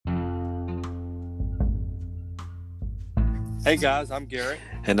Hey guys, I'm Garrett.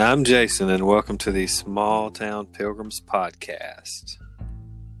 And I'm Jason, and welcome to the Small Town Pilgrims podcast.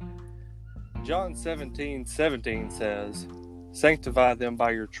 John 17:17 says, "Sanctify them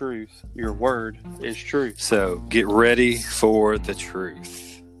by your truth. Your word is truth." So get ready for the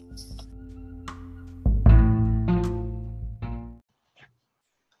truth.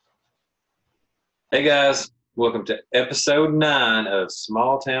 Hey guys, welcome to episode 9 of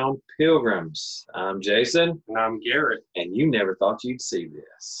Small Town Pilgrims. I'm Jason. And I'm Garrett. And you never thought you'd see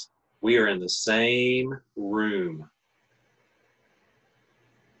this. We are in the same room.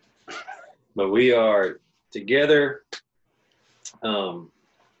 But we are together.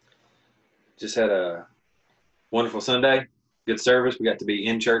 Just had a wonderful Sunday. Good service. We got to be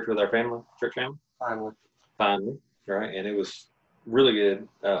in church with our family, church family. Finally, right? And it was really good.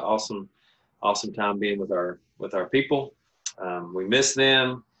 Awesome time being with our people. We miss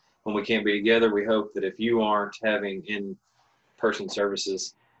them when we can't be together. We hope that if you aren't having in-person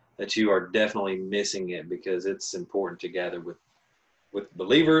services, that you are definitely missing it, because it's important to gather with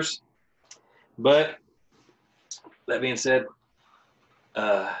believers. But that being said,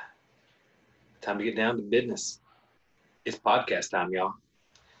 time to get down to business. It's podcast time, y'all.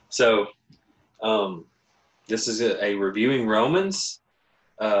 So this is a reviewing Romans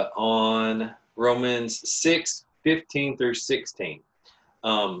on Romans 6:15 through 16.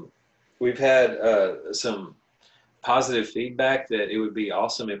 We've had some positive feedback that it would be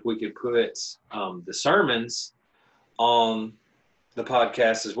awesome if we could put the sermons on the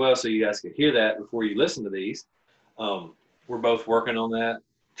podcast as well, so you guys could hear that before you listen to these. We're both working on that,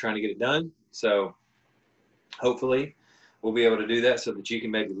 trying to get it done. So hopefully we'll be able to do that so that you can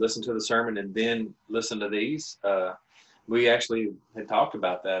maybe listen to the sermon and then listen to these. We actually had talked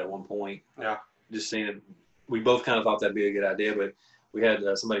about that at one point. Yeah. Just seeing it. We both kind of thought that'd be a good idea, but we had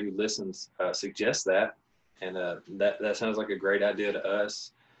somebody who listens suggest that. And that sounds like a great idea to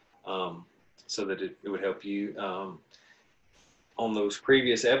us, so that it would help you. On those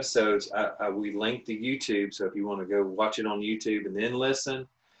previous episodes, we linked to YouTube, so if you want to go watch it on YouTube and then listen.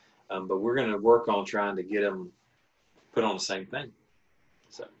 But we're going to work on trying to get them put on the same thing.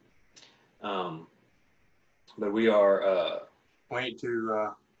 So, but we are Wait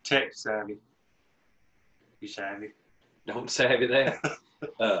to tech savvy. You savvy? Don't savvy that.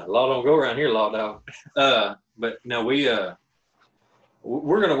 Law don't go around here, law dog. But no, we're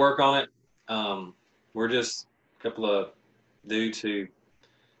going to work on it. We're just a couple of dudes who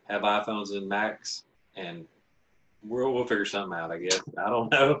have iPhones and Macs, and we'll figure something out, I guess. I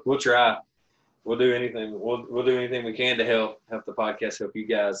don't know. We'll try. We'll do anything. We'll do anything we can to help the podcast, help you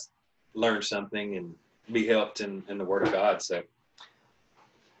guys learn something and be helped in the Word of God.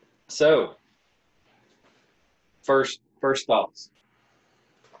 So first thoughts.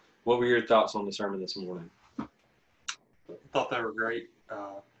 What were your thoughts on the sermon this morning? I thought they were great.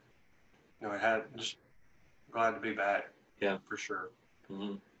 I had just glad to be back. Yeah, for sure.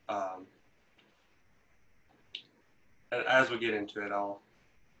 Mm-hmm. As we get into it, I'll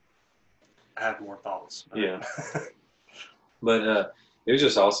have more thoughts. Yeah. But it was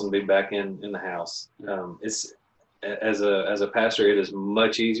just awesome to be back in the house. It's as a pastor, it is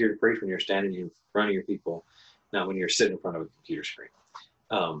much easier to preach when you're standing in front of your people, not when you're sitting in front of a computer screen.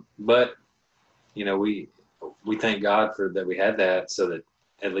 But we thank God for that we had that, so that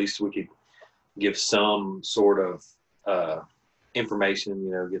at least we could give some sort of information,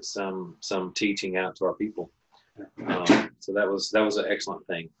 give some teaching out to our people. So that was an excellent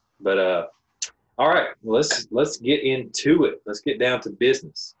thing. But all right, let's get into it. Let's get down to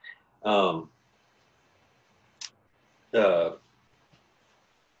business.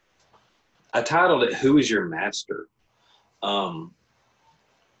 I titled it "Who is Your Master?"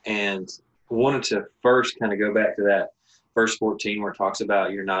 And wanted to first kind of go back to that verse 14 where it talks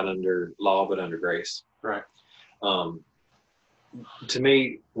about you're not under law but under grace. Right. To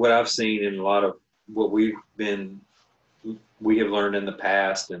me, what I've seen in a lot of what we have learned in the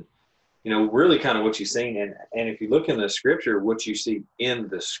past, and really kind of what you've seen, and if you look in the scripture, what you see in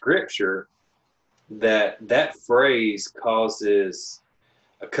the scripture, that phrase causes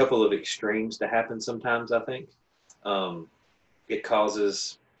a couple of extremes to happen sometimes. I think it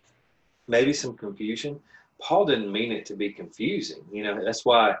causes maybe some confusion. Paul didn't mean it to be confusing. That's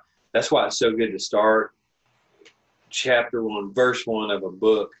why it's so good to start chapter 1, verse 1 of a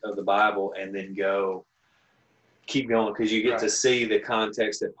book of the Bible, and then keep going, because you get to see the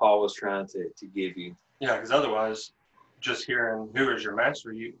context that Paul was trying to give you. Yeah, because otherwise, just hearing "Who is your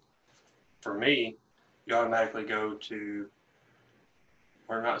master?" For me, you automatically go to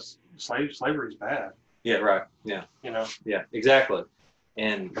where not slavery is bad. Yeah, right. Yeah. Yeah, exactly.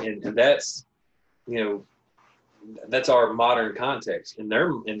 And that's, that's our modern context. In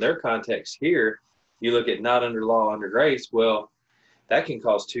their context here, you look at not under law, under grace. Well, that can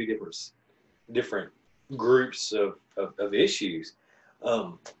cause two different groups of issues.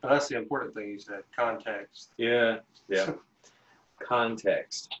 But that's the important thing you said, context. Yeah.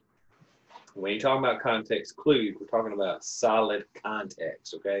 Context. When you're talking about context clues, we're talking about solid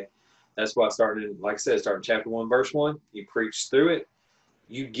context, okay? That's why starting chapter 1, verse 1, you preach through it,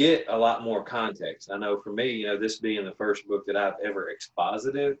 you get a lot more context. I know for me, this being the first book that I've ever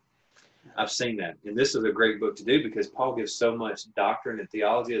exposited, I've seen that. And this is a great book to do because Paul gives so much doctrine and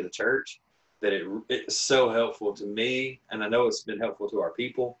theology of the church that it's so helpful to me. And I know it's been helpful to our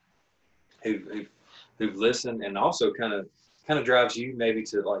people who've listened, and also kind of drives you maybe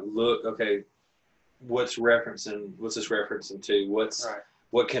to like look, okay, what's this referencing to? Right.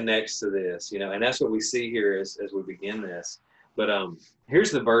 What connects to this? And that's what we see here as we begin this. But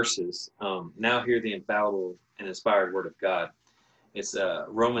here's the verses. Now hear the infallible and inspired word of God. It's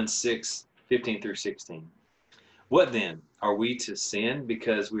Romans 6:15 through 16. What then? Are we to sin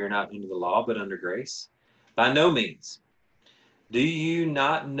because we are not under the law but under grace? By no means. Do you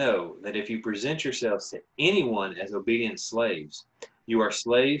not know that if you present yourselves to anyone as obedient slaves, you are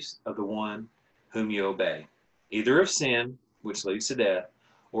slaves of the one whom you obey, either of sin, which leads to death,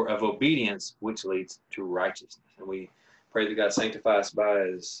 or of obedience, which leads to righteousness? And we pray that God sanctify us by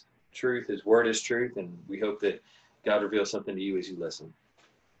His truth. His word is truth, and we hope that God reveals something to you as you listen.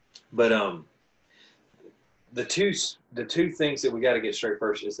 But the two things that we got to get straight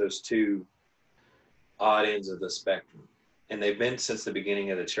first is those two odd ends of the spectrum, and they've been since the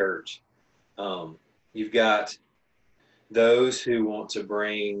beginning of the church. You've got those who want to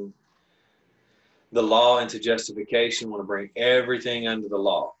bring the law into justification, want to bring everything under the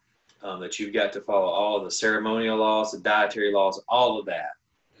law, that you've got to follow all of the ceremonial laws, the dietary laws, all of that,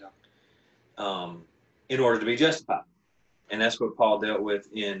 in order to be justified. And that's what Paul dealt with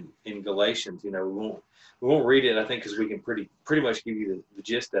in Galatians. We won't read it, I think, because we can pretty much give you the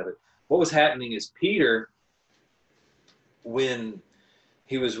gist of it. What was happening is Peter, when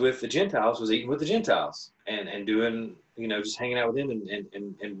he was with the Gentiles, was eating with the Gentiles and doing, just hanging out with them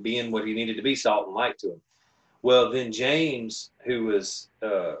and being what he needed to be, salt and light to them. Well, then James, who was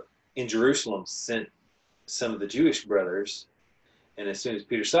in Jerusalem, sent some of the Jewish brothers. And as soon as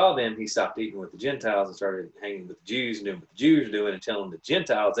Peter saw them, he stopped eating with the Gentiles and started hanging with the Jews and doing what the Jews were doing and telling the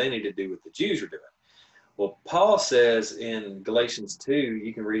Gentiles they need to do what the Jews were doing. Well, Paul says in Galatians 2,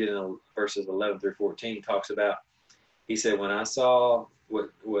 you can read it in verses 11 through 14, talks about, he said, when I saw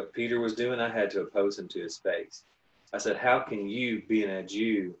what Peter was doing, I had to oppose him to his face. I said, how can you, being a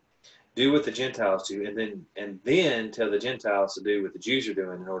Jew, do what the Gentiles do and then tell the Gentiles to do what the Jews are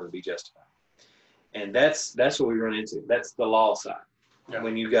doing in order to be justified? And that's what we run into. That's the law side. Yeah.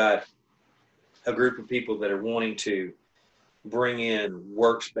 When you got a group of people that are wanting to bring in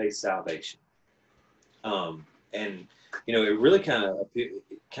works-based salvation. And, it really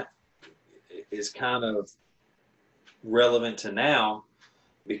is kind of relevant to now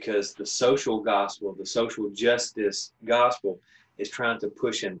because the social gospel, the social justice gospel is trying to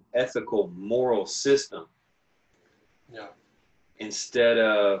push an ethical, moral system instead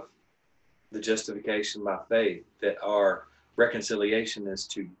of the justification by faith, that our reconciliation is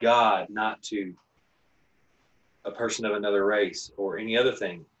to God, not to a person of another race or any other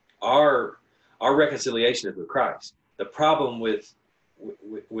thing. Our reconciliation is with Christ. The problem with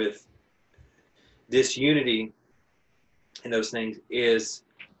disunity and those things is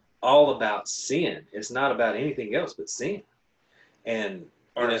all about sin. It's not about anything else but sin. And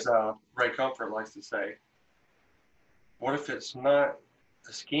as Ray Comfort likes to say, what if it's not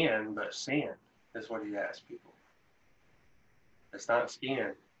the skin but sin? Is what he asks people. It's not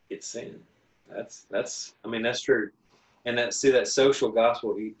skin, it's sin. That's true. And that social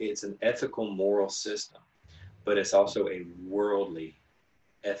gospel, it's an ethical moral system, but it's also a worldly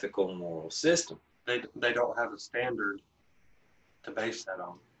ethical moral system. They don't have a standard to base that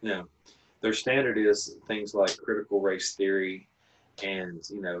on. No. Their standard is things like critical race theory and,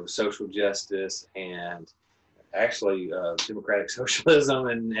 social justice and actually democratic socialism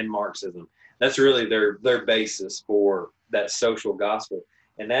and Marxism. That's really their basis for that social gospel.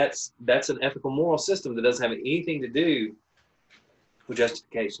 And that's an ethical moral system that doesn't have anything to do with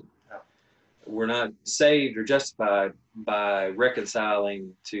justification. Yeah. We're not saved or justified by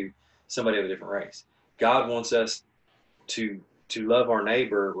reconciling to somebody of a different race. God wants us to love our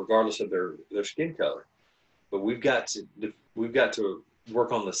neighbor regardless of their skin color. But we've got to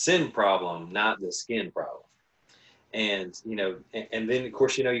work on the sin problem, not the skin problem. And and then of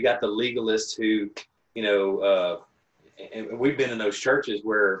course you got the legalists who and we've been in those churches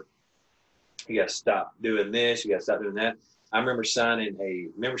where You got to stop doing this. You got to stop doing that. I remember signing a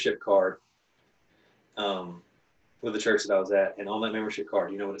membership card with the church that I was at, and on that membership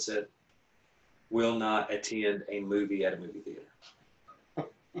card, you know what it said? Will not attend a movie at a movie theater.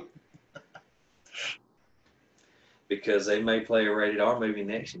 Because they may play a rated R movie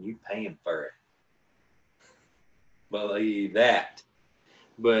next and you paying for it. Believe that.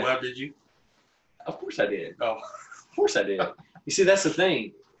 But Well, did you? of course I did. Oh. Of course I did. You see, that's the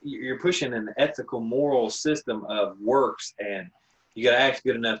thing. You're pushing an ethical, moral system of works, and you got to act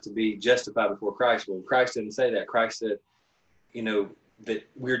good enough to be justified before Christ. Well, Christ didn't say that. Christ said, that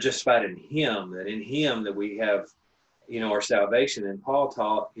we're justified in Him, that in Him that we have, our salvation. And Paul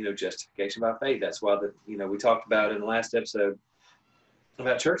taught, justification by faith. That's why we talked about in the last episode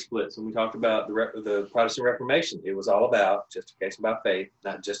about church splits, and we talked about the Protestant Reformation. It was all about justification by faith,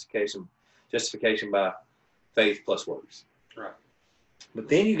 not justification by faith plus works. Right. But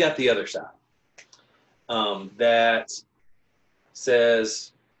then you got the other side that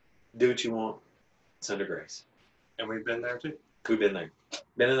says, do what you want. It's under grace. And we've been there too. We've been there.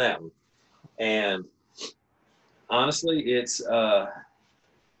 Been in that one. And honestly, it's not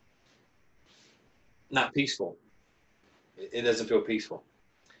peaceful. It doesn't feel peaceful.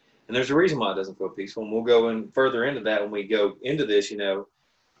 And there's a reason why it doesn't feel peaceful. And we'll go in further into that when we go into this,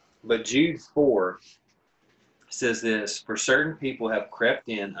 But Jude 4 says this: for certain people have crept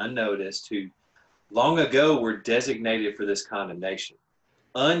in unnoticed who long ago were designated for this condemnation.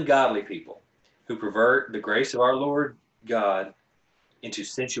 Ungodly people who pervert the grace of our Lord God into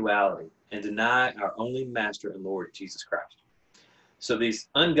sensuality and deny our only Master and Lord Jesus Christ. So these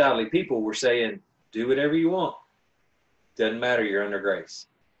ungodly people were saying, do whatever you want. Doesn't matter, you're under grace.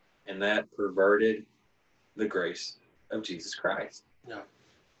 And that perverted the grace of Jesus Christ. Yeah.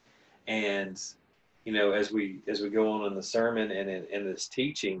 And, as we go on in the sermon and in this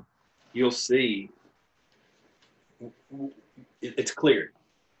teaching, you'll see it's clear.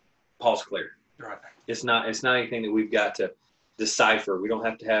 Paul's clear. Right. It's not anything that we've got to decipher. We don't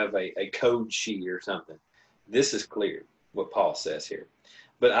have to have a code sheet or something. This is clear, what Paul says here.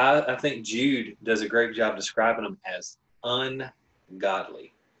 But I think Jude does a great job describing them as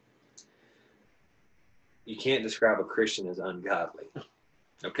ungodly. You can't describe a Christian as ungodly.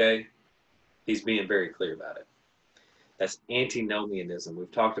 Okay? He's being very clear about it. That's antinomianism.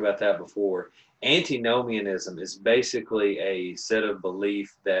 We've talked about that before. Antinomianism is basically a set of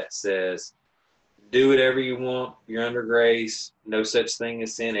belief that says, do whatever you want, you're under grace, no such thing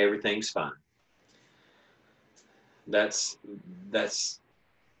as sin, everything's fine. That's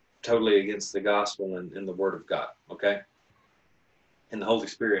totally against the gospel and the Word of God, okay? And the Holy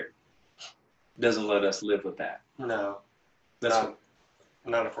Spirit doesn't let us live with that. No.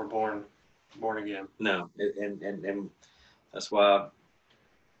 Not if we're born again. No, and that's why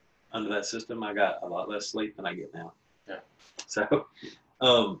under that system I got a lot less sleep than I get now. Yeah. So,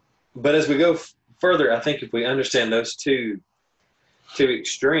 but as we go further, I think if we understand those two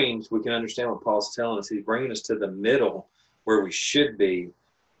extremes, we can understand what Paul's telling us. He's bringing us to the middle where we should be,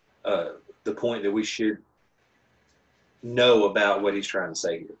 the point that we should know about what he's trying to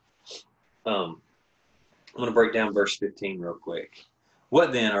say here. I'm going to break down verse 15 real quick.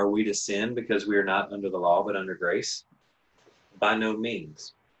 What then, are we to sin because we are not under the law but under grace? By no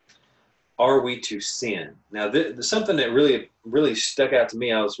means. Are we to sin? Now, something that really stuck out to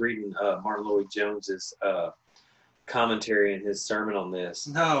me, I was reading Martin Lloyd-Jones's commentary in his sermon on this.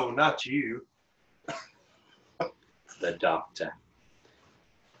 No, not you. The doctor.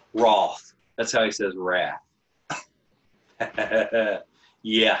 Wrath. That's how he says wrath.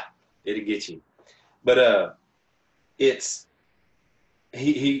 Yeah, it'll get you. But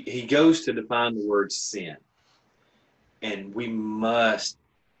he goes to define the word sin. And we must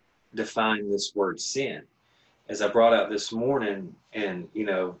define this word sin. As I brought out this morning, and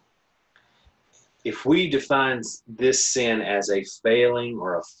if we define this sin as a failing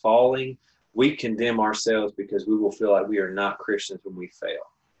or a falling, we condemn ourselves because we will feel like we are not Christians when we fail.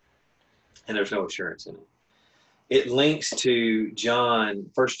 And there's no assurance in it. It links to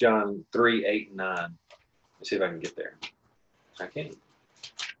 1 John 3, 8, and 9. Let's see if I can get there. I can.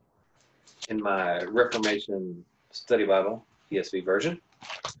 In my Reformation Study Bible, ESV version.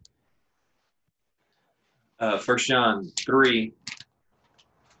 1 John 3,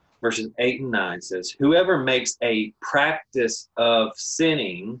 verses 8 and 9 says, whoever makes a practice of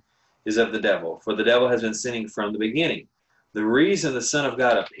sinning is of the devil, for the devil has been sinning from the beginning. The reason the Son of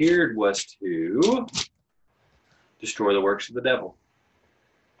God appeared was to destroy the works of the devil.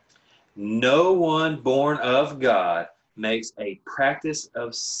 No one born of God makes a practice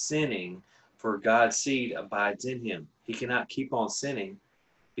of sinning, for God's seed abides in him. He cannot keep on sinning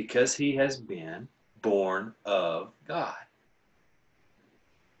because he has been born of God.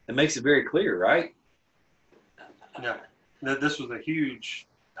 It makes it very clear, right? Yeah. This was a huge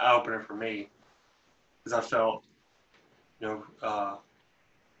eye opener for me because I felt,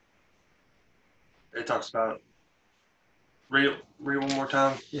 it talks about read one more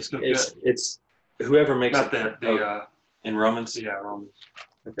time. Let's go get It's whoever makes not it. the In Romans. yeah, Romans.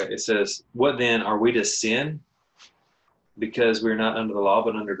 Okay, it says, "What then are we to sin because we're not under the law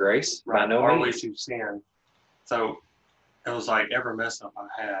but under grace?" Right. By no Are we means. to sin? So it was like every mess up I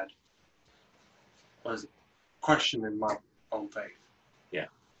had was questioning my own faith. Yeah.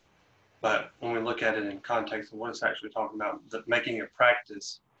 But when we look at it in context of what it's actually talking about, making a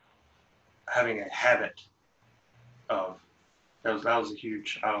practice, having a habit of, that was a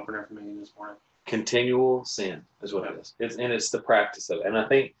huge eye opener for me this morning. Continual sin is what it is. It's the practice of it. And I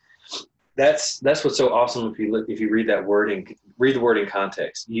think that's what's so awesome if you read that word and read the word in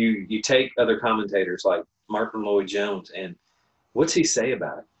context. You take other commentators like Martin Lloyd-Jones, and what's he say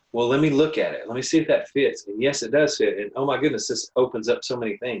about it? Well, let me look at it. Let me see if that fits. And yes, it does fit. And oh my goodness, this opens up so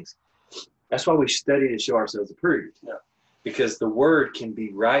many things. That's why we study to show ourselves approved. Yeah. Because the word can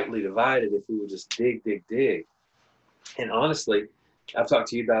be rightly divided if we will just dig. And honestly, I've talked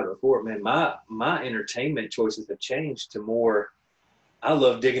to you about it before, man. My entertainment choices have changed to more. I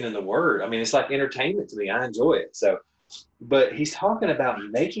love digging in the word. I mean, it's like entertainment to me. I enjoy it. So, but he's talking about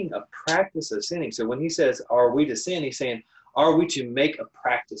making a practice of sinning. So when he says, "Are we to sin?" He's saying, "Are we to make a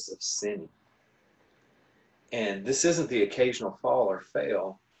practice of sinning?" And this isn't the occasional fall or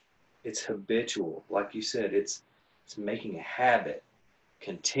fail. It's habitual. Like you said, it's making a habit,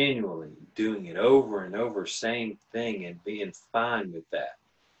 continually doing it over and over, same thing, and being fine with that.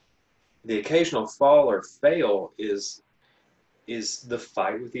 The occasional fall or fail is the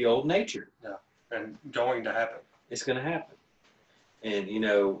fight with the old nature. Yeah. And going to happen. It's going to happen. And,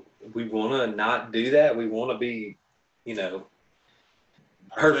 we want to not do that. We want to be,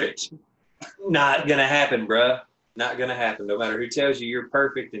 perfect. Not going to happen, bruh. Not going to happen. No matter who tells you you're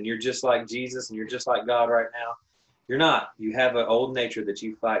perfect and you're just like Jesus and you're just like God right now, you're not. You have an old nature that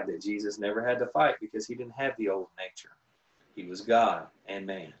you fight that Jesus never had to fight because he didn't have the old nature. He was God and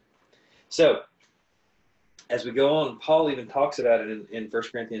man. So, as we go on, Paul even talks about it in 1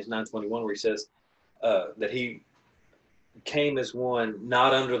 Corinthians 9:21, where he says that he came as one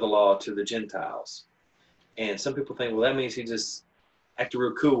not under the law to the Gentiles. And some people think, well, that means he just acted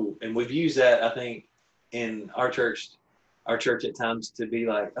real cool. And we've used that, I think, in our church at times to be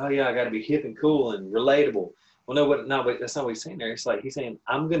like, oh yeah, I got to be hip and cool and relatable. Well, but that's not what he's saying there. It's like he's saying,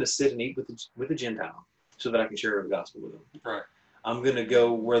 I'm going to sit and eat with the Gentile so that I can share the gospel with them. Right. I'm going to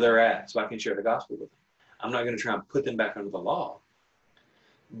go where they're at so I can share the gospel with them. I'm not going to try and put them back under the law.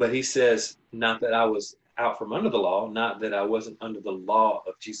 But he says, not that I was out from under the law, not that I wasn't under the law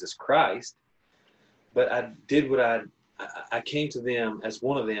of Jesus Christ, but I did what I came to them as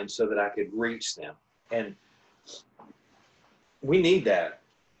one of them so that I could reach them. And we need that,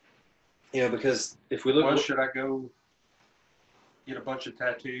 because if we look... Well, should I go get a bunch of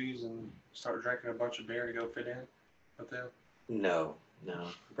tattoos and start drinking a bunch of beer to go fit in with them? No,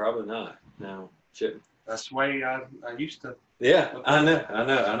 probably not. No, shouldn't. That's the way I used to. Yeah, I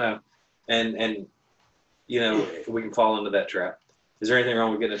know. And we can fall into that trap. Is there anything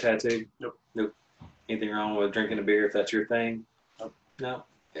wrong with getting a tattoo? Nope. Anything wrong with drinking a beer if that's your thing? Nope. No.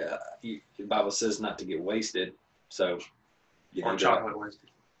 Yeah, the Bible says not to get wasted, so Or chocolate wasted.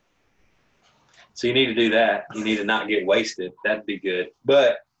 So you need to do that. You need to not get wasted. That'd be good.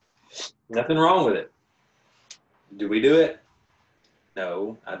 But nothing wrong with it. Do we do it?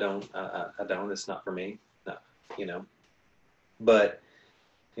 No, I don't. I don't. It's not for me. No, But,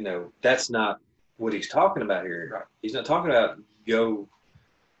 that's not what he's talking about here. Right. He's not talking about go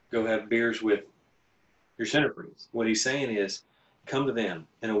have beers with your center friends. What he's saying is come to them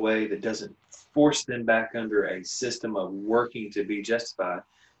in a way that doesn't force them back under a system of working to be justified.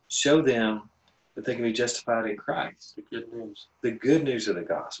 Show them that they can be justified in Christ. The good news. The good news of the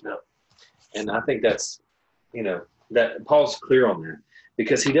gospel. Yep. And I think that's, that Paul's clear on that,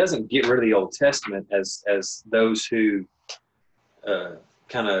 because he doesn't get rid of the Old Testament as those who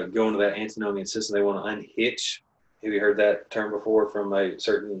kind of go into that antinomian system. They want to unhitch. Have you heard that term before from a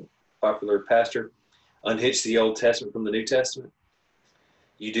certain popular pastor? Unhitch the Old Testament from the New Testament.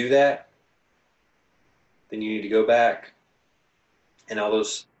 You do that, then you need to go back and all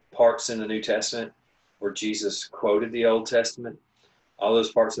those parts in the New Testament where Jesus quoted the Old Testament, all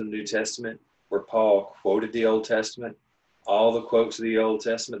those parts of the New Testament where Paul quoted the Old Testament, all the quotes of the Old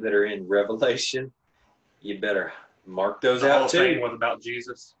Testament that are in Revelation, you better mark those out too. What about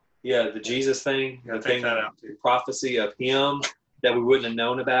Jesus? Yeah, the Jesus thing, the thing, that out too. The prophecy of him that we wouldn't have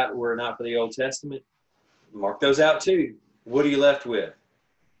known about were it not for the Old Testament. Mark those out too. What are you left with?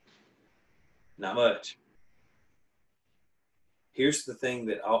 Not much. Here's the thing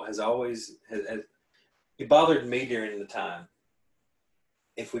that has always it bothered me during the time.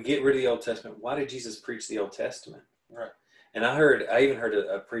 If we get rid of the Old Testament, why did Jesus preach the Old Testament? Right. And I even heard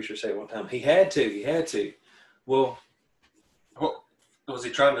a preacher say at one time, he had to. Well, was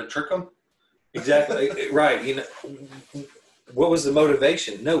he trying to trick them? Exactly. Right. You know, what was the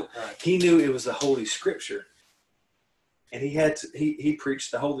motivation? No, Right. He knew it was the Holy Scripture, and he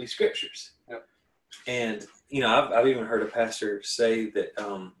preached the Holy Scriptures. Yep. And you know, I've even heard a pastor say that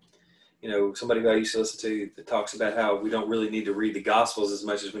you know, somebody who I used to listen to that talks about how we don't really need to read the Gospels as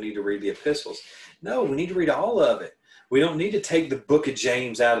much as we need to read the epistles. No, we need to read all of it. We don't need to take the book of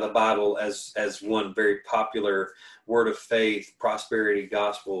James out of the Bible as one very popular word of faith, prosperity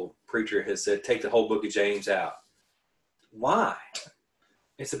gospel preacher has said, take the whole book of James out. Why?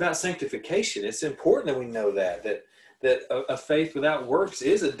 It's about sanctification. It's important that we know that a faith without works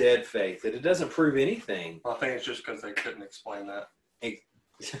is a dead faith, that it doesn't prove anything. I think it's just because they couldn't explain that.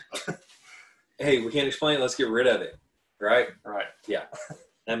 Hey, we can't explain it, let's get rid of it. Right? Right. Yeah.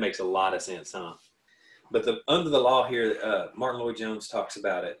 That makes a lot of sense, huh? But under the law here, Martin Lloyd-Jones talks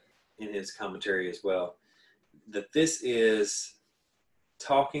about it in his commentary as well, that this is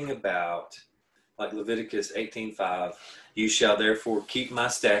talking about, like Leviticus 18:5, you shall therefore keep my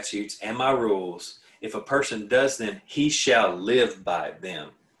statutes and my rules. If a person does them, he shall live by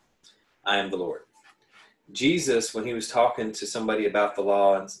them. I am the Lord. Jesus, when he was talking to somebody about the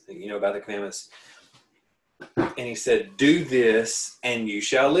law and, you know, about the commandments, and he said, do this and you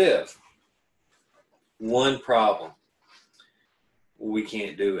shall live. One problem. We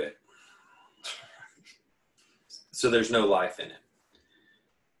can't do it. So there's no life in it.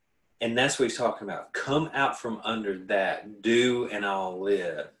 And that's what he's talking about. Come out from under that. Do and I'll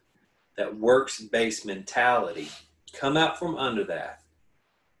live. That works-based mentality. Come out from under that.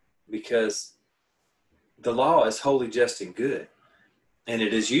 Because the law is holy, just, and good. And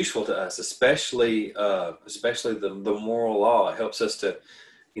it is useful to us, especially the moral law. It helps us to,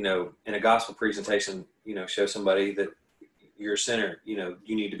 you know, in a gospel presentation, you know, show somebody that you're a sinner, you know,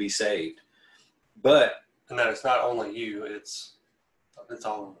 you need to be saved. But and that it's not only you, it's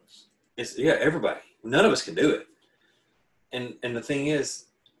all of us. It's everybody. None of us can do it. And the thing is,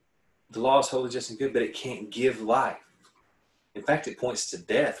 the law is holy, just, and good, but it can't give life. In fact, it points to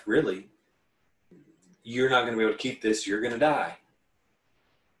death, really. You're not going to be able to keep this, you're going to die.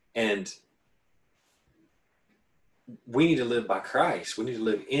 And we need to live by Christ. We need to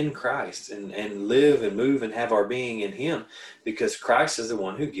live in Christ and live and move and have our being in Him, because Christ is the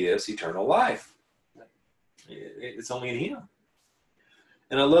one who gives eternal life. It's only in Him.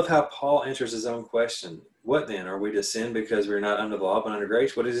 And I love how Paul answers his own question. What then? Are we to sin because we're not under the law but under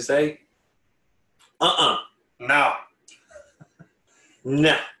grace? What does he say? No.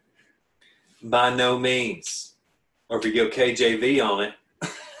 No. By no means. Or if you go KJV on it,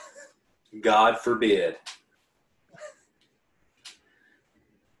 God forbid.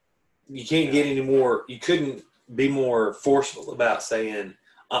 You can't get any more, you couldn't be more forceful about saying,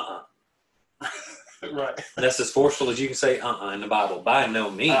 Right. That's as forceful as you can say in the Bible. By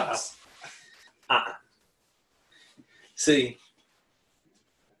no means. See,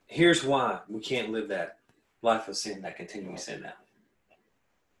 here's why we can't live that life of sin, that continuing sin now.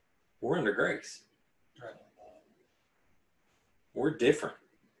 We're under grace. Right. We're different.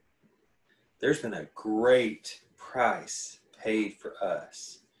 There's been a great price paid for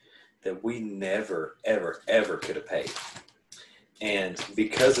us that we never, ever, ever could have paid. And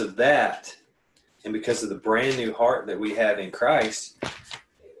because of that, and because of the brand new heart that we have in Christ,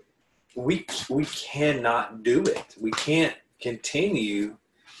 we cannot do it. We can't continue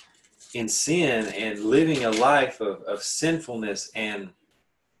in sin and living a life of sinfulness and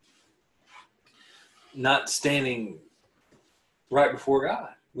not standing right before God.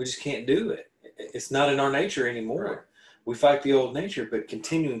 We just can't do it. It's not in our nature anymore. Right. We fight the old nature, but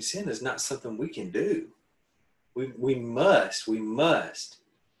continuing sin is not something we can do. We must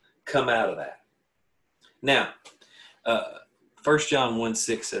come out of that. Now, 1 John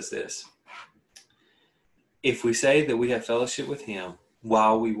 1:6 says this. If we say that we have fellowship with Him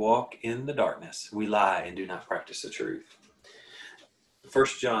while we walk in the darkness, we lie and do not practice the truth. 1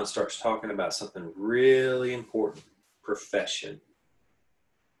 John starts talking about something really important, profession.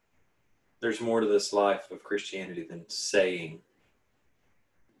 There's more to this life of Christianity than saying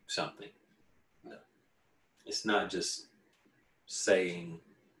something. No. It's not just saying,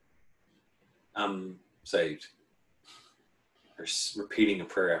 I'm saved, or repeating a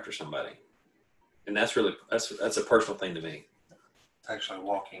prayer after somebody. And that's a personal thing to me. It's actually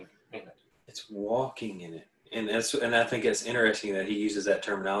walking in it. It's walking in it. And I think it's interesting that he uses that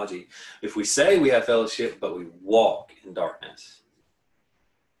terminology. If we say we have fellowship, but we walk in darkness,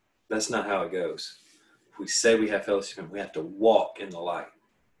 that's not how it goes. If we say we have fellowship, we have to walk in the light.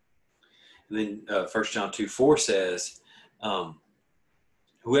 And then 1 John 2:4 says,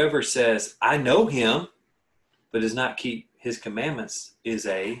 whoever says, I know him, but does not keep his commandments is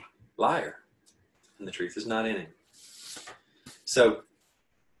a liar, and the truth is not in him. So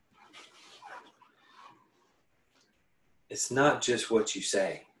it's not just what you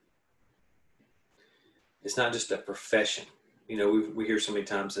say. It's not just a profession. You know, we hear so many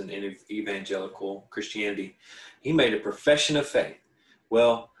times in evangelical Christianity, he made a profession of faith.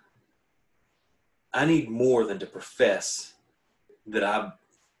 Well, I need more than to profess that I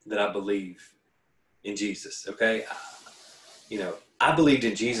believe in Jesus, okay? You know, I believed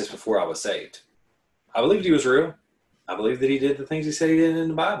in Jesus before I was saved. I believed he was real. I believed that he did the things he said he did in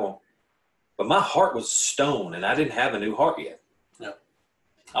the Bible. But my heart was stone, and I didn't have a new heart yet. Yeah.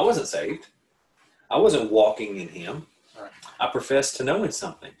 I wasn't saved. I wasn't walking in him. Right. I professed to knowing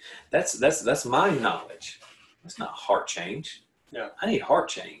something. That's my knowledge. That's not heart change. Yeah. I need heart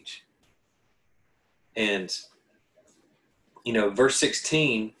change. And, you know, verse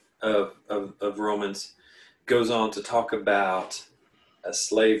 16 of Romans goes on to talk about a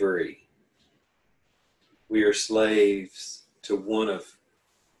slavery. We are slaves to one of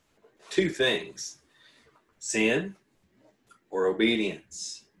two things: sin or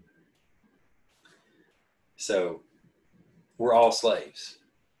obedience. So we're all slaves.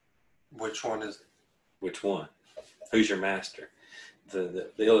 Which one is it? Which one? Who's your master?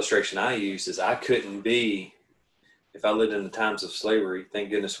 The illustration I use is I couldn't be, if I lived in the times of slavery, thank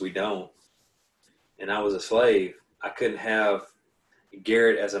goodness we don't, and I was a slave, I couldn't have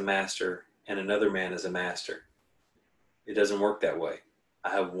Garrett as a master and another man as a master. It doesn't work that way.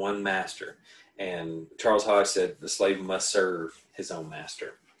 I have one master. And Charles Hodge said the slave must serve his own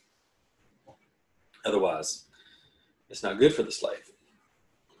master. Otherwise, it's not good for the slave.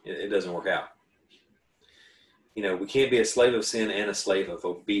 It doesn't work out. You know, we can't be a slave of sin and a slave of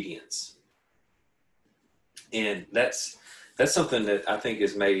obedience. And that's something that I think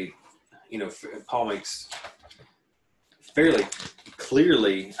is made, you know, Paul makes fairly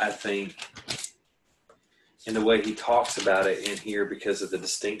clearly, I think, in the way he talks about it in here because of the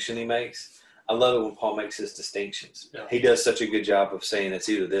distinction he makes. I love it when Paul makes his distinctions. Yeah. He does such a good job of saying it's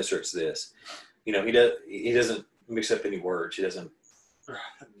either this or it's this. You know, he doesn't mix up any words. He doesn't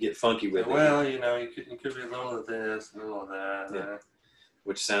get funky with it. Well, you know, you could be a little of this, a little of that. Yeah.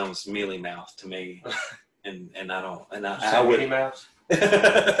 Which sounds mealy mouth to me. and I don't, and I would. Mealy mouth?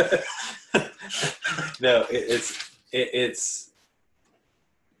 No, it's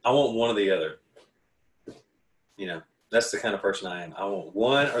I want one or the other. You know, that's the kind of person I am. I want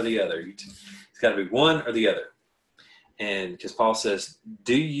one or the other. It's got to be one or the other. And because Paul says,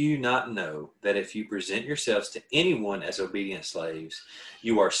 do you not know that if you present yourselves to anyone as obedient slaves,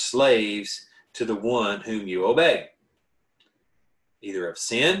 you are slaves to the one whom you obey, either of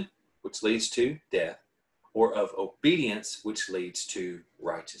sin, which leads to death, or of obedience, which leads to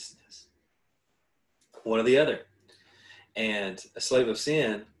righteousness. One or the other. And a slave of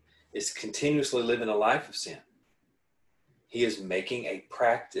sin is continuously living a life of sin. He is making a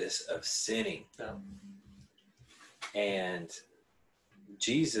practice of sinning. Yeah. And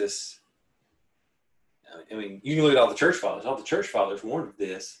Jesus, I mean, you can look at all the church fathers. All the church fathers warned of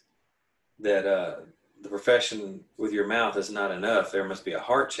this, that the profession with your mouth is not enough. There must be a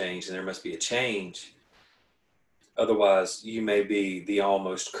heart change, and there must be a change. Otherwise, you may be the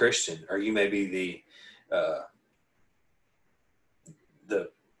almost Christian, or you may be the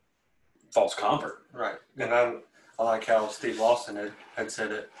false convert. Right. And I like how Steve Lawson had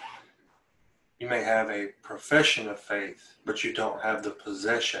said it. You may have a profession of faith, but you don't have the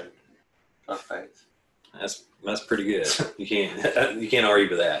possession of faith. That's pretty good. You can't argue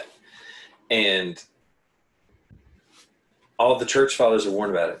with that. And all of the church fathers are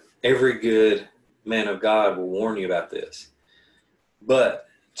warned about it. Every good man of God will warn you about this. But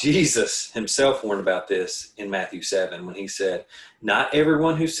Jesus himself warned about this in Matthew 7 when he said, not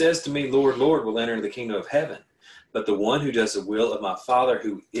everyone who says to me, Lord, Lord, will enter into the kingdom of heaven, but the one who does the will of my Father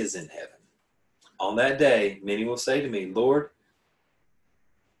who is in heaven. On that day, many will say to me, Lord,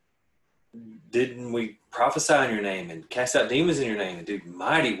 didn't we prophesy in your name and cast out demons in your name and do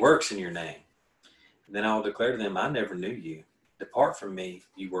mighty works in your name? And then I will declare to them, I never knew you. Depart from me,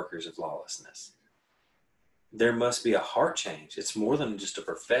 you workers of lawlessness. There must be a heart change. It's more than just a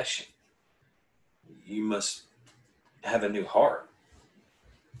profession. You must have a new heart.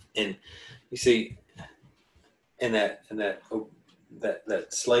 And you see, in that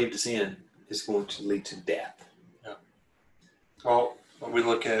that slave to sin is going to lead to death. Yeah. Well, when we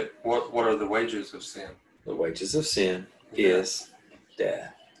look at what are the wages of sin. The wages of sin is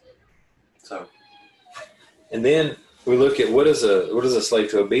death. So, and then we look at what does a slave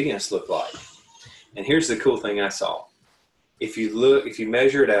to obedience look like? And here's the cool thing I saw. If you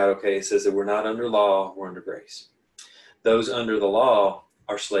measure it out, okay, it says that we're not under law, we're under grace. Those under the law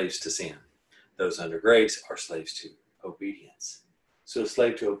are slaves to sin. Those under grace are slaves to obedience. So a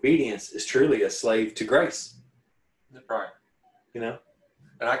slave to obedience is truly a slave to grace. right. You know?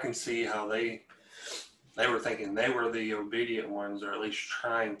 And I can see how they were thinking they were the obedient ones, or at least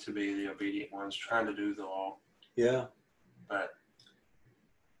trying to be the obedient ones, trying to do the law. Yeah. But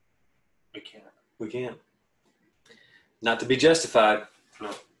we can't. We can't. Not to be justified.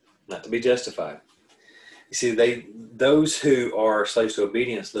 No. Not to be justified. You see, those who are slaves to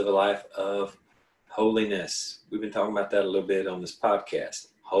obedience live a life of holiness. We've been talking about that a little bit on this podcast.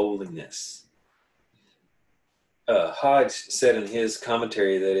 Holiness. Hodge said in his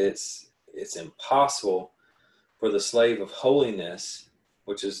commentary that it's impossible for the slave of holiness,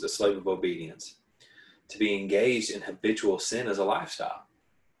 which is the slave of obedience, to be engaged in habitual sin as a lifestyle.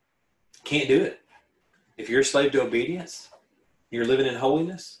 Can't do it. If you're a slave to obedience, you're living in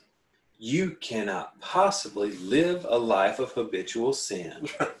holiness, you cannot possibly live a life of habitual sin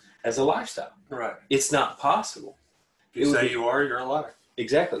as a lifestyle. Right. It's not possible. If you say you are, you're a liar.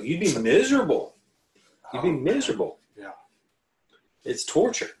 Exactly. You'd be miserable. You'd be miserable. Yeah. It's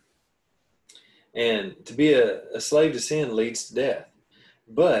torture. And to be a slave to sin leads to death.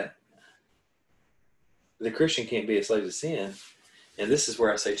 But the Christian can't be a slave to sin. And this is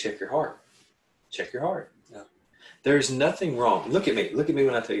where I say check your heart. Check your heart. Yeah. There's nothing wrong. Look at me. Look at me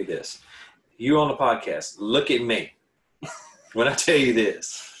when I tell you this. You on the podcast, look at me when I tell you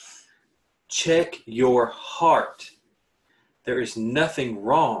this. Check your heart. There is nothing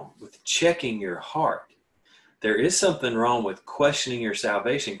wrong with checking your heart. There is something wrong with questioning your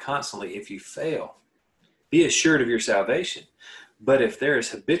salvation constantly if you fail. Be assured of your salvation. But if there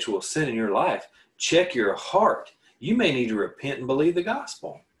is habitual sin in your life, check your heart. You may need to repent and believe the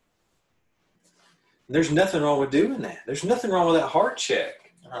gospel. There's nothing wrong with doing that. There's nothing wrong with that heart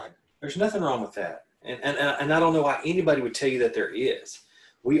check. Right. There's nothing wrong with that. And I don't know why anybody would tell you that there is.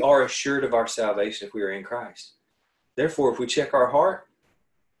 We are assured of our salvation if we are in Christ. Therefore, if we check our heart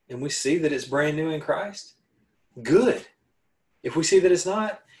and we see that it's brand new in Christ, good. If we see that it's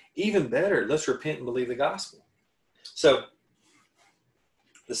not, even better. Let's repent and believe the gospel. So,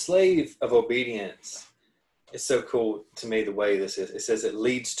 the slave of obedience, it's so cool to me the way this is. It says it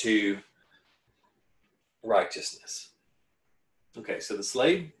leads to righteousness. Okay, so the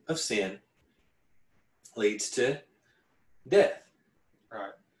slave of sin leads to death.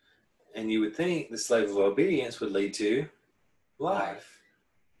 Right. And you would think the slave of obedience would lead to life.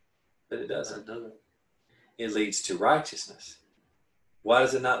 But it doesn't. It doesn't. It leads to righteousness. Why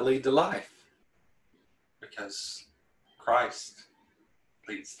does it not lead to life? Because Christ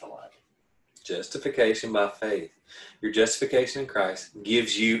leads to life. Justification by faith. Your justification in Christ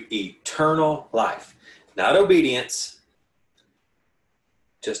gives you eternal life. Not obedience.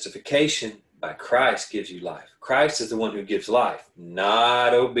 Justification by Christ gives you life. Christ is the one who gives life,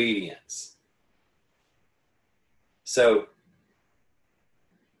 not obedience. So,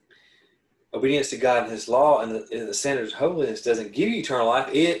 obedience to God and His law and the standards of holiness doesn't give you eternal life.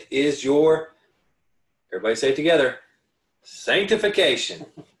 It is your, everybody say it together, sanctification.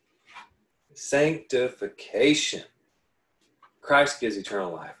 Sanctification. Christ gives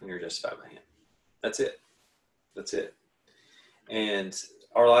eternal life when you're justified by Him. That's it. That's it. And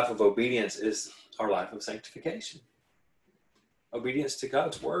our life of obedience is our life of sanctification. Obedience to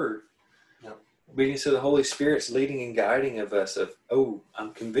God's word. Yep. Obedience to the Holy Spirit's leading and guiding of us of, oh,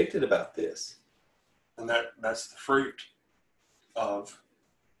 I'm convicted about this. And that's the fruit of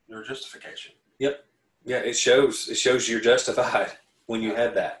your justification. Yep. Yeah, it shows you're justified when you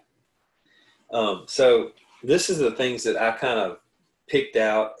had that. So this is the things that I kind of picked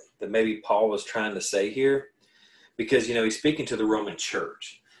out that maybe Paul was trying to say here, because, he's speaking to the Roman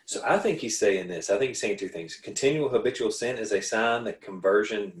church. So I think he's saying this. I think he's saying two things. Continual habitual sin is a sign that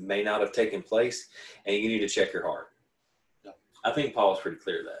conversion may not have taken place, and you need to check your heart. Yep. I think Paul is pretty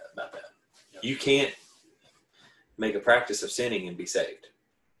clear about that. Yep. You can't make a practice of sinning and be saved.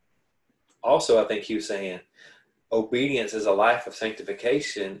 Also, I think he was saying obedience is a life of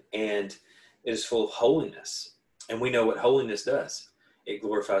sanctification, and it is full of holiness. And we know what holiness does. It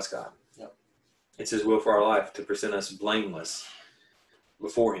glorifies God. Yep. It's His will for our life to present us blameless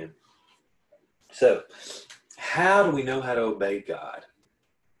before Him. So, how do we know how to obey God?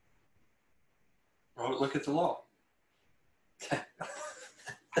 Well, look at the law.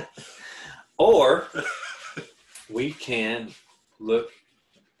 Or we can look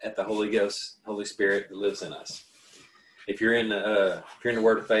at the Holy Ghost, Holy Spirit that lives in us. If you're in the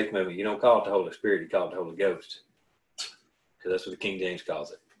Word of Faith movement, you don't call it the Holy Spirit, you call it the Holy Ghost, because that's what the King James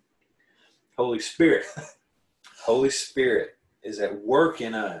calls it. Holy Spirit. Holy Spirit is at work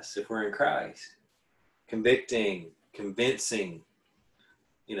in us if we're in Christ, convicting, convincing,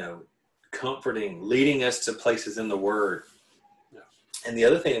 comforting, leading us to places in the Word. Yeah. And the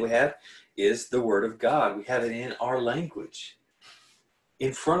other thing that we have is the Word of God. We have it in our language,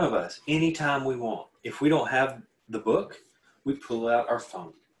 in front of us, anytime we want. If we don't have the book, we pull out our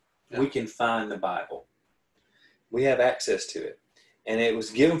phone. Yeah. We can find the Bible. We have access to it. And it was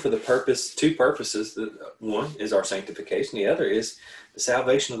given for two purposes. One is our sanctification. The other is the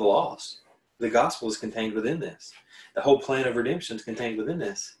salvation of the lost. The gospel is contained within this. The whole plan of redemption is contained within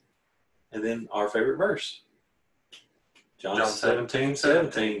this. And then our favorite verse. John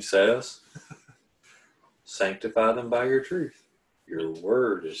 17:17 says, sanctify them by your truth. Your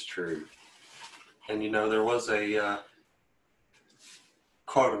word is true. And there was a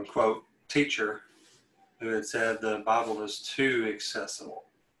quote unquote teacher who had said the Bible is too accessible.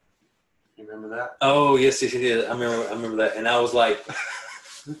 You remember that? Oh, yes, he did. I remember that. And I was like,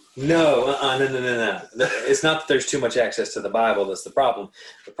 no. It's not that there's too much access to the Bible that's the problem.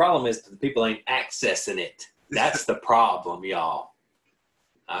 The problem is that the people ain't accessing it. That's the problem, y'all.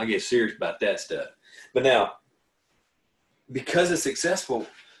 I get serious about that stuff. But now, because it's accessible,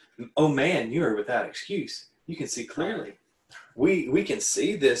 oh man, you are without excuse. You can see clearly. We can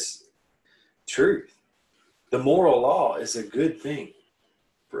see this truth. The moral law is a good thing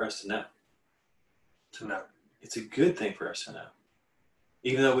for us to know. It's a good thing for us to know.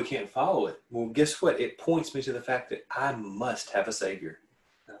 Even though we can't follow it. Well, guess what? It points me to the fact that I must have a Savior.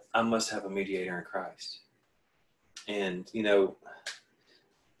 I must have a mediator in Christ. And,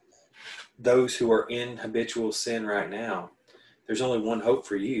 those who are in habitual sin right now, there's only one hope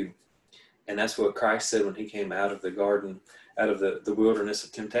for you. And that's what Christ said when he came out of the garden, out of the wilderness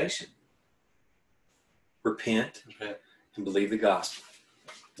of temptation. Repent and believe the gospel.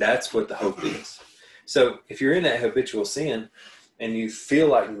 That's what the hope is. So if you're in that habitual sin and you feel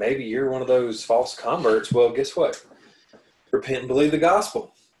like maybe you're one of those false converts, well, guess what? Repent and believe the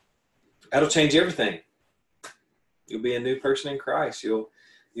gospel. That'll change everything. You'll be a new person in Christ. You'll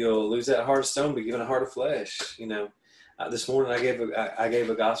lose that heart of stone, be given a heart of flesh. This morning I gave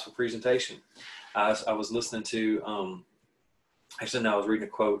a gospel presentation. I was listening to I was reading a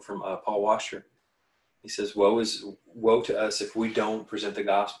quote from Paul Washer. He says, "Woe to us if we don't present the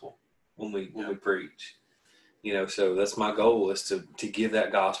gospel when we preach." So that's my goal, is to give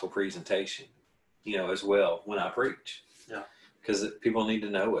that gospel presentation, as well when I preach. Yeah. Because people need to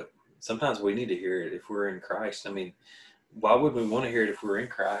know it. Sometimes we need to hear it if we're in Christ. I mean, why would we want to hear it if we're in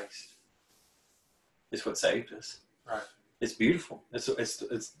Christ? It's what saved us. Right. It's beautiful. It's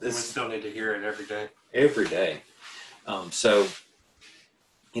we still need to hear it every day. Every day. So,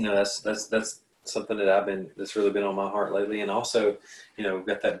 that's something that's really been on my heart lately. And also, we've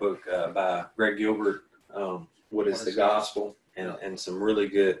got that book by Greg Gilbert, What is the Gospel? And some really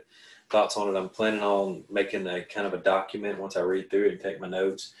good thoughts on it. I'm planning on making a kind of a document once I read through it and take my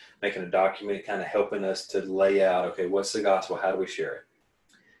notes, making a document kind of helping us to lay out, okay, what's the gospel? How do we share it?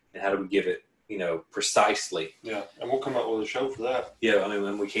 And how do we give it, precisely? Yeah, and we'll come up with a show for that. Yeah,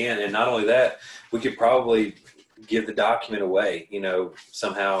 when we can. And not only that, we could probably give the document away,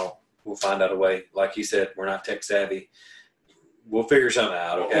 somehow we'll find out a way. Like you said, we're not tech savvy. We'll figure something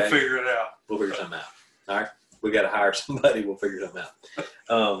out, okay? We'll figure it out. We'll figure something out. All right? We got to hire somebody. We'll figure something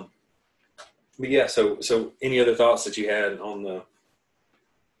out. But yeah, so any other thoughts that you had on the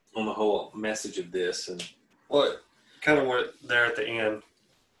whole message of this? And well, kind of what there at the end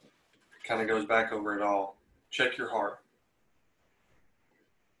kind of goes back over it all. Check your heart.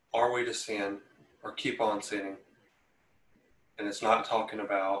 Are we to sin or keep on sinning? And it's not talking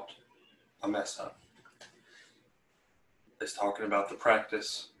about a mess up. It's talking about the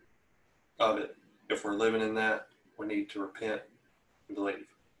practice of it. If we're living in that, we need to repent and believe.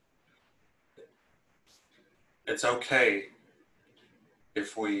 It's okay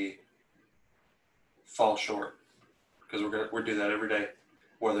if we fall short, because we do that every day,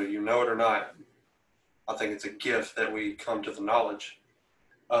 whether you know it or not. I think it's a gift that we come to the knowledge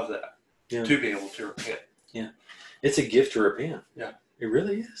of that to be able to repent. Yeah, it's a gift to repent. Yeah, it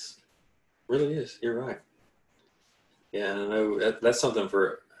really is. It really is. You're right. Yeah, and I know that's something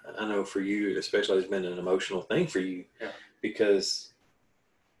I know for you, especially, has been an emotional thing for you, because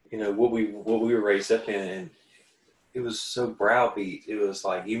what we were raised up in, and it was so browbeat. It was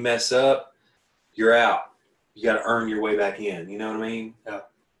like, you mess up, you're out. you got to earn your way back in. You know what I mean? Yeah.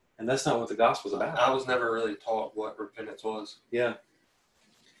 And that's not what the gospel's about. I was never really taught what repentance was. Yeah.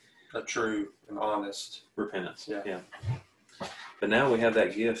 A true and honest Repentance. Yeah. But now we have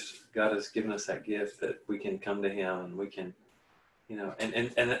that gift. God has given us that gift that we can come to Him and we can, you know.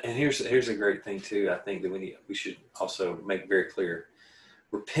 And here's a great thing too. I think that we should also make very clear.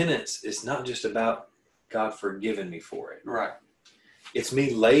 Repentance is not just about God forgiving me for it. Right. It's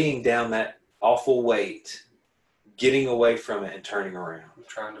me laying down that awful weight, getting away from it and turning around. I'm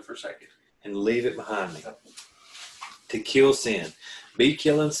trying to forsake it. And leave it behind me. To kill sin. Be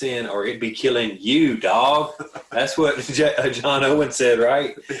killing sin or it be killing you, dog. That's what John Owen said,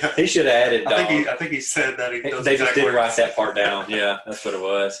 right? Yeah. He should have added dog. I think he said that. They just didn't write that part down. Yeah, that's what it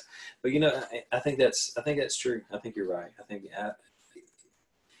was. But you know, I think that's true. I think you're right. I think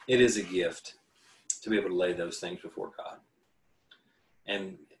it is a gift to be able to lay those things before God.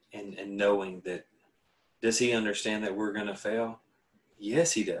 And knowing that, does He understand that we're going to fail?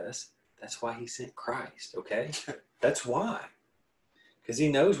 Yes, He does. That's why He sent Christ, okay? That's why. Because He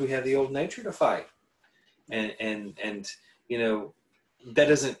knows we have the old nature to fight. And you know, that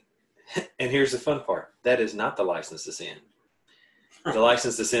doesn't, and here's the fun part, that is not the license to sin. The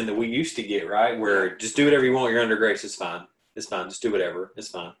license to sin that we used to get, right? Where just do whatever you want, you're under grace, it's fine. It's fine, just do whatever, it's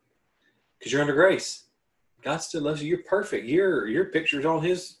fine. Because you're under grace. God still loves you, you're perfect. Your picture's on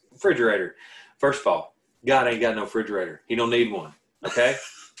His refrigerator. First of all, God ain't got no refrigerator. He don't need one, okay?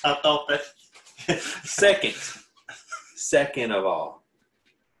 I thought that. Second of all,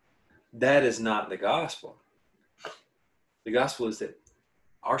 that is not the gospel. The gospel is that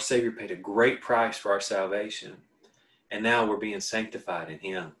our Savior paid a great price for our salvation, and now we're being sanctified in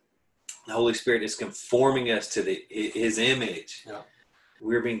Him. The Holy Spirit is conforming us to His image. Yeah.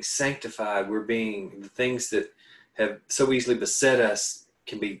 We're being sanctified. The things that have so easily beset us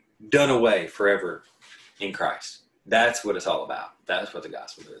can be done away forever in Christ. That's what it's all about. That's what the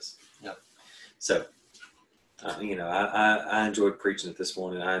gospel is. Yeah. So, you know, I enjoyed preaching it this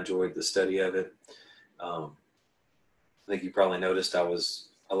morning. I enjoyed the study of it. I think you probably noticed I was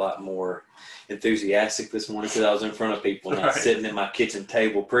a lot more enthusiastic this morning because I was in front of people, not sitting at my kitchen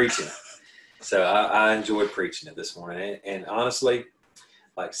table preaching. So I enjoyed preaching it this morning. And honestly,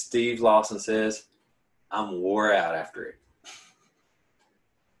 like Steve Lawson says, I'm wore out after it.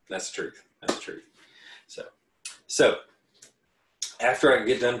 That's the truth. That's the truth. So after I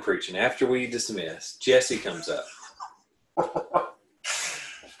get done preaching, after we dismiss, Jesse comes up.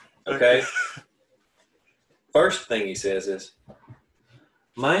 Okay? First thing he says is,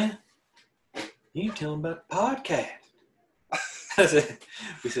 man, you tell him about the podcast.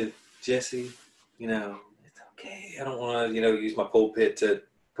 We said, Jesse, you know, it's okay. I don't want to, you know, use my pulpit to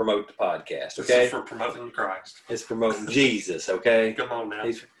promote the podcast, okay? This is for promoting Christ. It's promoting Jesus, okay? Come on now.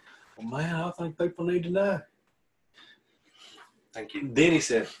 Well, man, I think people need to know. Thank you. Then he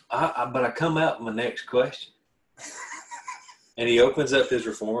said, but I come out with my next question. And he opens up his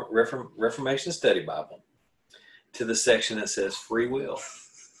Reformation Study Bible to the section that says free will.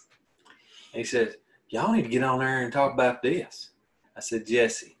 And he says, y'all need to get on there and talk about this. I said,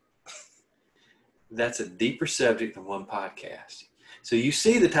 Jesse, that's a deeper subject than one podcast. So you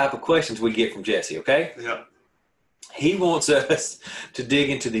see the type of questions we get from Jesse, okay? Yeah. He wants us to dig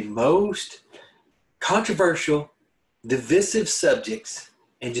into the most controversial, divisive subjects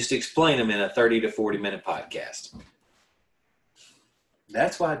and just explain them in a 30 to 40 minute podcast.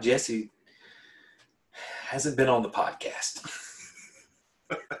 That's why Jesse hasn't been on the podcast.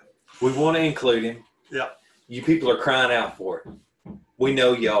 We want to include him. Yeah. You people are crying out for it. We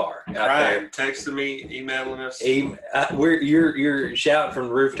know you are out there. Texting me, emailing us. You're shouting from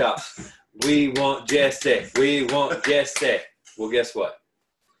the rooftops. We want Jesse. We want Jesse. Well, guess what?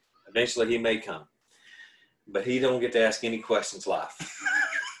 Eventually he may come. But he don't get to ask any questions live.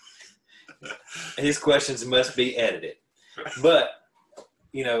 His questions must be edited. But,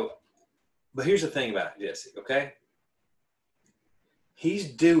 you know, but here's the thing about it, Jesse, okay? He's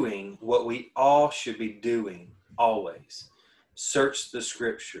doing what we all should be doing always. Search the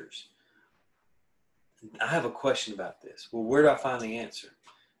scriptures. I have a question about this. Well, where do I find the answer?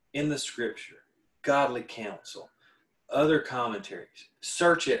 In the scripture, godly counsel, other commentaries.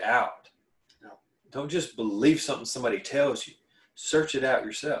 Search it out. Don't just believe something somebody tells you. Search it out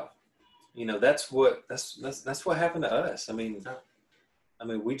yourself. You know, that's what happened to us. I mean,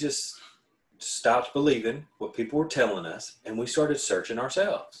 we just stopped believing what people were telling us, and we started searching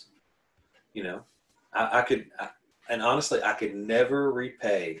ourselves. You know, and honestly, I could never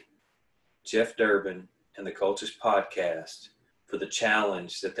repay Jeff Durbin and the Cultist podcast for the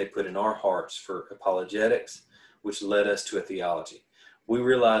challenge that they put in our hearts for apologetics, which led us to a theology. we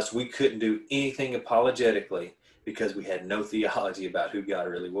realized we couldn't do anything apologetically because we had no theology about who God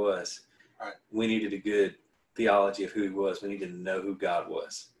really was. Right. We needed a good theology of who he was. We needed to know who God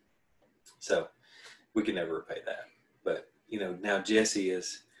was. So we could never repay that. But, now Jesse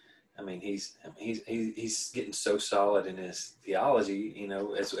is, he's getting so solid in his theology,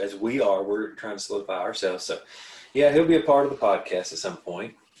 as we are, we're trying to solidify ourselves. So, yeah, he'll be a part of the podcast at some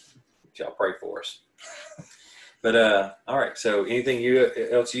point. Y'all pray for us. But, all right. So anything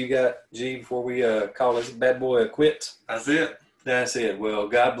else you got, G, before we call this bad boy a quit? That's it. That's it. Well,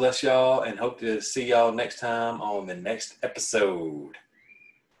 God bless y'all and hope to see y'all next time on the next episode.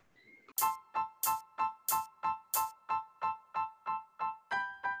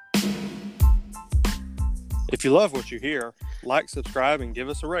 If you love what you hear, like, subscribe, and give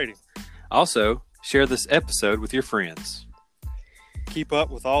us a rating. Also, share this episode with your friends. Keep up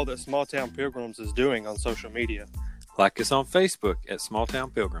with all that Small Town Pilgrims is doing on social media. Like us on Facebook at Small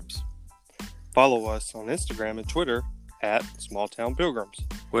Town Pilgrims. Follow us on Instagram and Twitter at Small Town Pilgrims.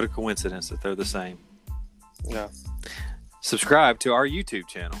 What a coincidence that they're the same. Yeah. Subscribe to our YouTube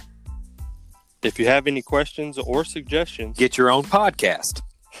channel. If you have any questions or suggestions, Get your own podcast.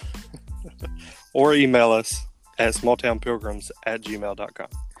 or email us at smalltownpilgrims@gmail.com.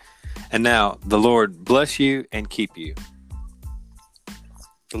 And now, the Lord bless you and keep you.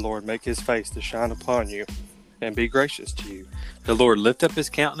 The Lord make his face to shine upon you and be gracious to you The Lord lift up his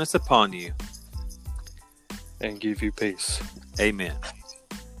countenance upon you. and give you peace. Amen.